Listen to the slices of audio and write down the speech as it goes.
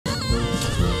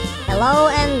Hello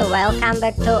and welcome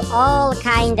back to all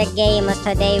kind of games.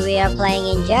 Today we are playing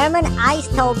in German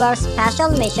Ice-Tober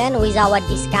special mission with our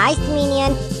disguised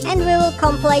minion, and we will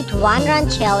complete one run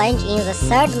challenge in the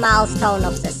third milestone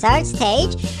of the third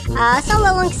stage. So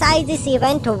alongside this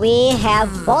event we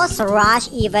have boss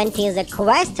rush event in the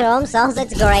quest room, so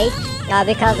that's great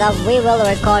because we will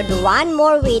record one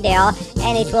more video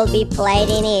and it will be played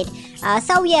in it.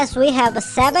 So yes, we have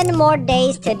 7 more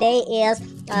days. Today is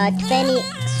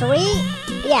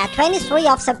 23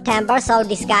 of September, so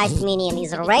disguised minion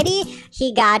is ready.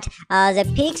 He got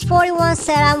the Pix 41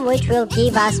 serum, which will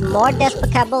give us more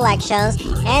despicable actions,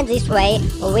 and this way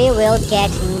we will get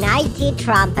 90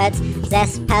 trumpets, the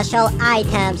special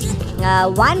items.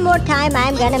 One more time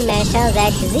I'm gonna mention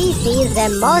that this is the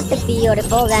most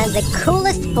beautiful and the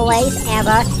coolest place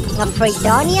ever, a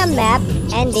Freedonia map,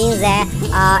 and in the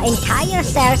entire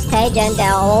third stage and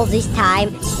all this time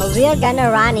we're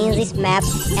gonna run in this map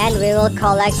and we will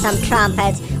collect some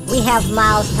trumpets. We have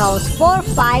milestones 4,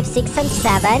 5, 6 and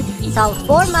 7, so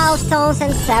 4 milestones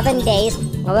and 7 days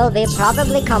will be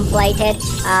probably completed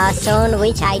soon,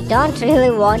 which I don't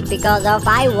really want because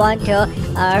I want to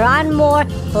run more,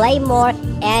 play more,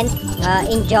 and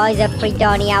enjoy the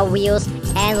Freedonia views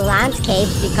and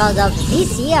landscapes because of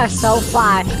this year so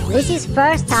far. This is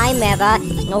first time ever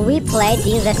we played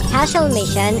in the special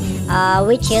mission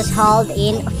which is held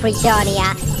in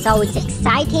Freedonia, so it's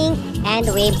exciting and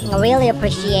we really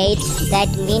appreciate that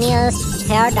minions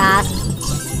heard us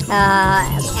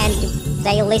and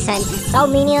they listen. So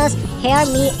minions, hear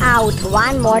me out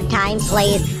one more time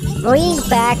please. Bring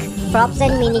back props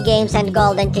and mini games and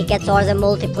golden tickets, or the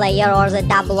multiplayer, or the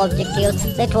double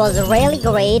objectives. That was really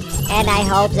great, and I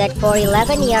hope that for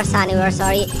 11 years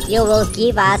anniversary you will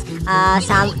give us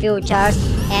some features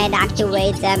and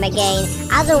activate them again.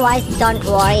 Otherwise, don't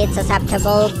worry, it's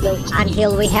acceptable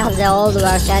until we have the old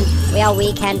version where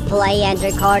we can play and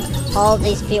record all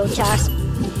these features.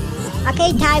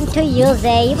 Okay, time to use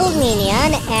the evil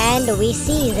minion, and we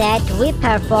see that we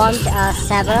performed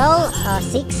several,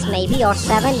 6 maybe or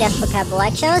 7 despicable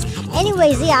actions.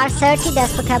 Anyways, there are 30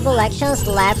 despicable actions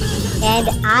left, and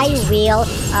I will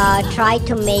try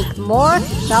to make more,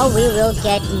 so we will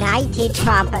get 90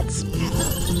 trumpets.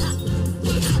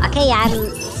 Okay,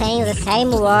 I'm saying the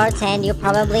same words and you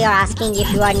probably are asking,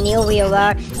 if you are new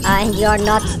viewer and you are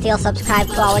not still subscribed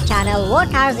to our channel,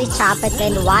 what are these trumpets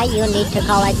and why you need to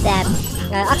collect them.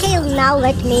 Okay, now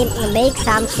let me make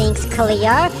some things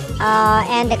clear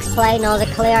and explain on the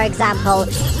clear example.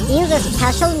 In the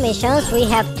special missions we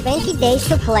have 20 days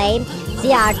to play.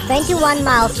 There are 21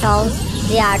 milestones,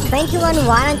 there are 21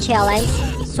 one challenge,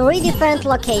 3 different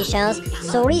locations,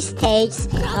 3 stages,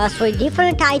 3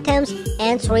 different items,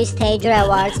 and 3 stage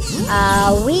rewards.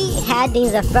 We had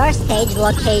in the first stage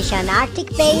location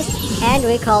Arctic base, and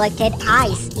we collected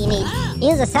ice in it.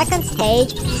 In the second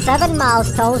stage, 7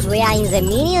 milestones, we are in the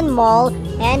Minion Mall,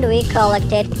 and we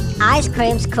collected ice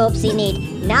cream scoops in it.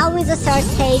 Now in the third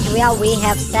stage, where we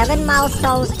have 7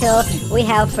 milestones too, we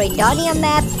have Freedonia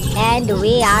map, and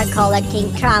we are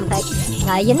collecting trumpets.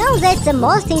 You know, that's the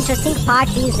most interesting part,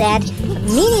 is that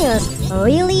minions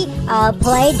really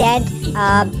played and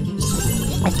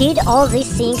did all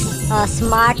these things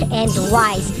smart and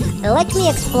wise. Let me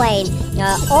explain.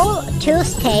 All 2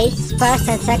 stages, first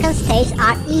and second stage,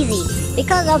 are easy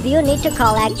because of you need to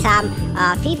collect some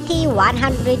 50,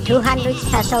 100, 200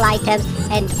 special items,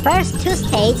 and first 2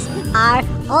 stages are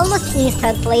almost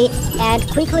instantly and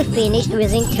quickly finished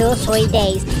within 2-3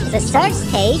 days. The third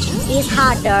stage is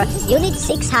harder. You need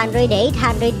 600,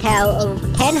 800, 1000,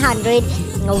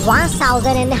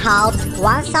 1000 and a half,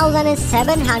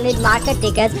 1700 market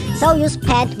tickets, so you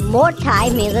spend more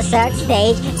time in the third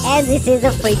stage, and this is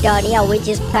a Freedonia, which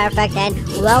is perfect and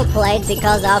well played,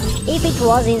 because of if it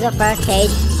was in the first stage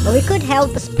we could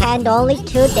have spent only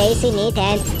 2 days in it,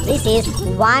 and this is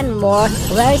one more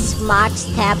very smart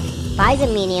step by the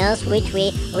minions, which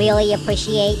we really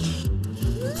appreciate.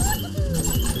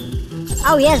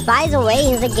 Oh yes, by the way,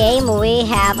 in the game we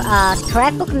have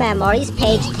scrapbook memories,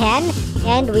 page 10,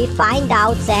 and we find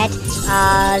out that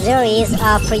there is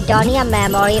a Freedonia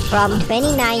memory from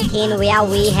 2019 where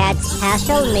we had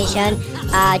special mission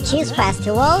Cheese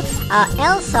Festival.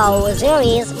 Also, there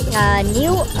is a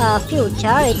new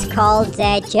feature, it's called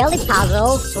the Jelly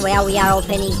Puzzles, where we are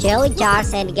opening jelly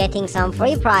jars and getting some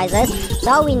free prizes.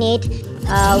 So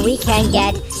we can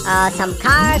get some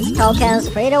cards, tokens,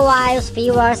 free revives,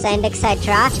 viewers, and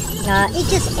etc. It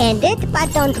just ended,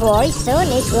 but don't worry, soon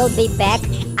it will be back.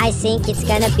 I think it's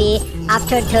gonna be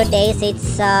after 2 days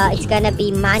it's gonna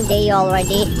be Monday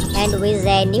already, and with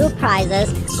the new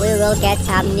prizes we will get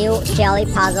some new jelly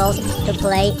puzzles to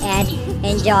play and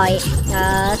enjoy.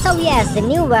 So yes, the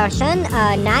new version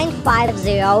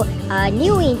 950,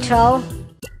 new intro,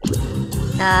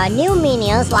 new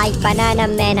minions like Banana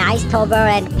Man, Ice-Tober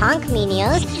and Punk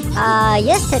minions.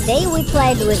 Yesterday we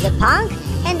played with the Punk,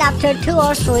 and after 2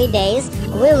 or 3 days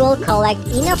we will collect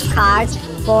enough cards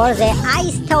for the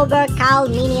Ice-Tober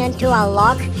minion to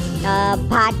unlock,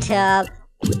 but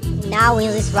now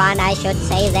in this run I should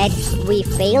say that we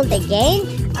failed again.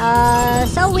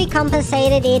 So we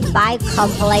compensated it by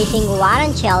completing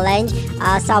one challenge.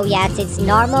 So yes, it's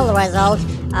normal result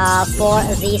for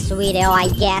this video, I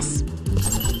guess.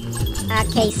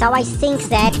 Okay, so I think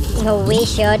that we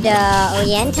should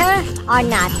re-enter or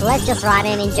not. Let's just run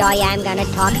and enjoy. I'm gonna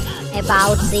talk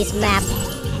about this map.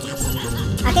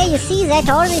 Okay, you see that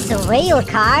all these rail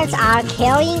cards are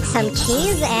carrying some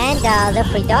cheese, and the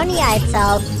Freedonia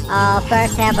itself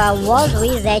first ever was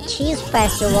with the cheese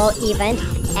festival event,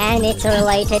 and it's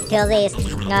related to this.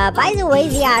 By the way,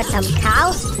 there are some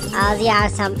cows, there are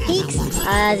some pigs,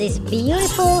 these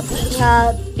beautiful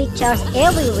pictures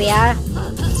everywhere.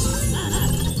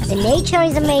 The nature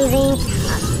is amazing,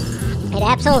 and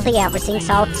absolutely everything,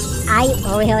 so I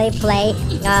really play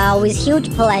with huge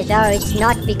pleasure. It's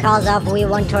not because of we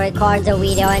want to record the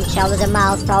video and show the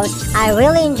milestone. I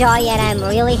really enjoy, and I'm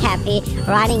really happy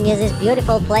running in this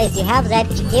beautiful place. You have that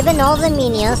even all the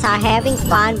minions are having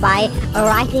fun by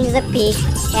riding the pig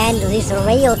and these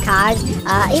rail cars.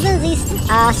 Even these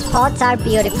spots are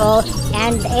beautiful,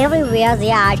 and everywhere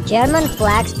there are German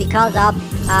flags because of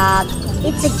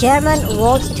it's a German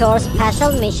World Tour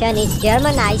special mission. It's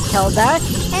German Ice-Tober,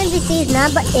 and this is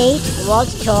number 8 World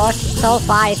Tour so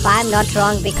far, if I'm not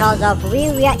wrong, because of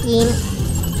we were in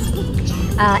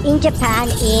Japan,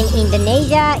 in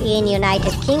Indonesia, in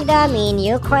United Kingdom, in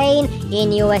Ukraine,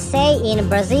 in USA, in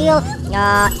Brazil,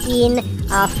 in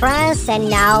France, and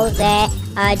now the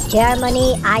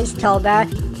Germany Ice-Tober.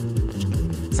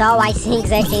 So I think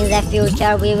that in the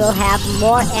future we will have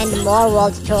more and more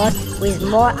world tours with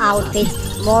more outfits,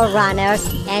 more runners,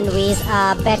 and with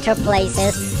better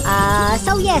places.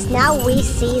 So yes, now we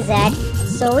see that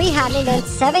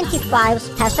 375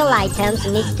 special items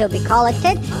needs to be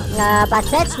collected, but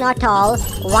that's not all.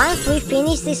 Once we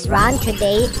finish this run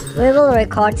today, we will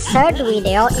record 3rd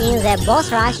video in the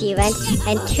boss rush event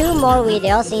and 2 more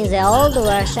videos in the old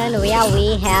version where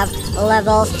we have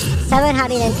levels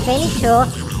 722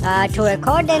 to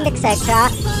record and etc.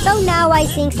 So now I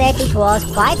think that it was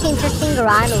quite interesting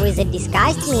run with a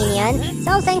disguised minion.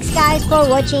 So thanks guys for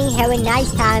watching, have a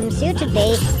nice time, see you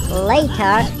today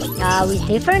later with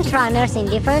different runners in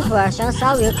different versions,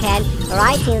 so you can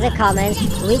write in the comments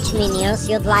which minions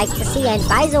you'd like to see. And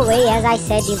by the way, as I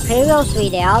said in previous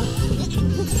video,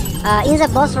 in the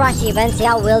boss rush events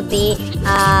there will be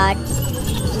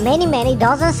many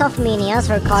dozens of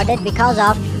minions recorded, because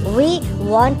of we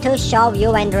want to show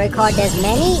you and record as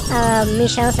many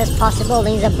missions as possible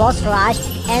in the boss rush,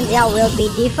 and there will be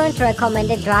different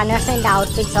recommended runners and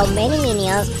outfits, so many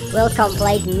minions will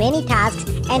complete many tasks,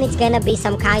 and it's gonna be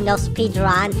some kind of speed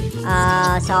run.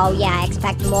 So yeah,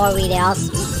 expect more videos,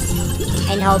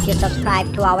 and hope you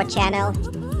subscribe to our channel.